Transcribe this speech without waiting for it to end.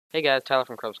Hey guys, Tyler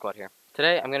from Crub Squad here.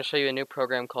 Today I'm going to show you a new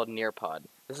program called Nearpod.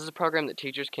 This is a program that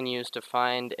teachers can use to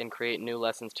find and create new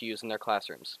lessons to use in their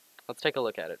classrooms. Let's take a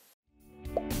look at it.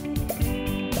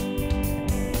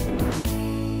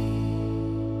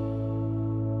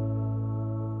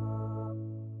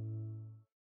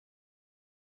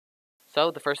 So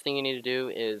the first thing you need to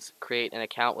do is create an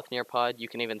account with Nearpod. You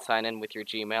can even sign in with your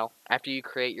Gmail. After you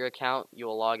create your account, you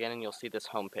will log in and you'll see this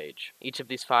home page. Each of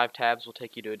these 5 tabs will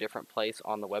take you to a different place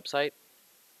on the website.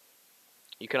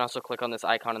 You can also click on this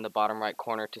icon in the bottom right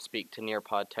corner to speak to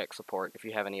Nearpod tech support if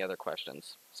you have any other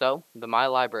questions. So, the My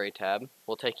Library tab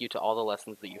will take you to all the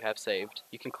lessons that you have saved.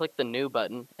 You can click the New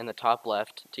button in the top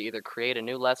left to either create a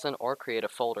new lesson or create a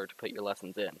folder to put your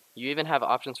lessons in. You even have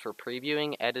options for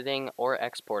previewing, editing, or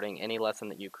exporting any lesson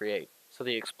that you create. So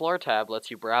the Explore tab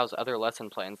lets you browse other lesson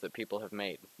plans that people have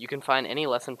made. You can find any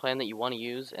lesson plan that you want to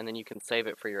use, and then you can save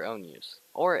it for your own use.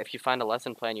 Or if you find a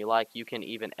lesson plan you like, you can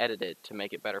even edit it to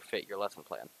make it better fit your lesson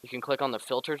plan. You can click on the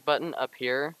Filters button up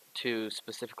here to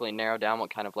specifically narrow down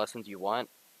what kind of lessons you want.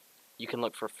 You can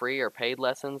look for free or paid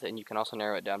lessons, and you can also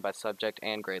narrow it down by subject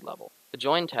and grade level. The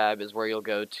Join tab is where you'll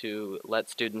go to let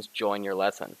students join your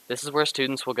lesson. This is where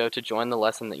students will go to join the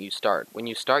lesson that you start. When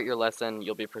you start your lesson,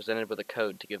 you'll be presented with a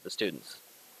code to give the students.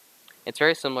 It's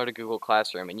very similar to Google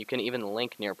Classroom, and you can even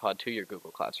link Nearpod to your Google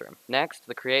Classroom. Next,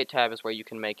 the Create tab is where you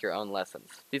can make your own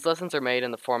lessons. These lessons are made in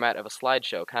the format of a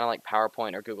slideshow, kind of like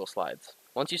PowerPoint or Google Slides.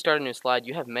 Once you start a new slide,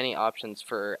 you have many options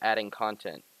for adding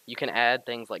content. You can add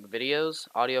things like videos,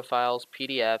 audio files,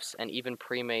 PDFs, and even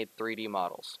pre-made 3D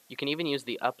models. You can even use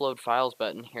the Upload Files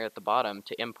button here at the bottom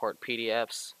to import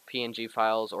PDFs, PNG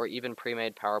files, or even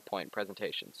pre-made PowerPoint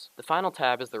presentations. The final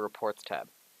tab is the Reports tab.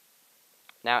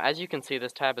 Now, as you can see,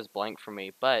 this tab is blank for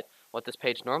me, but what this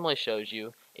page normally shows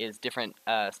you is different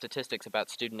statistics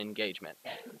about student engagement.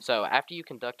 So after you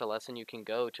conduct a lesson, you can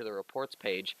go to the reports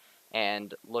page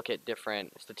and look at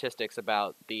different statistics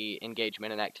about the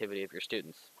engagement and activity of your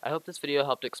students. I hope this video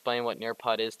helped explain what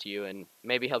Nearpod is to you and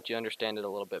maybe helped you understand it a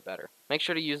little bit better. Make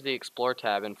sure to use the Explore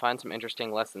tab and find some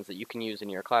interesting lessons that you can use in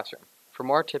your classroom. For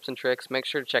more tips and tricks, make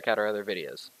sure to check out our other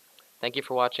videos. Thank you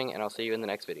for watching, and I'll see you in the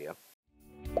next video.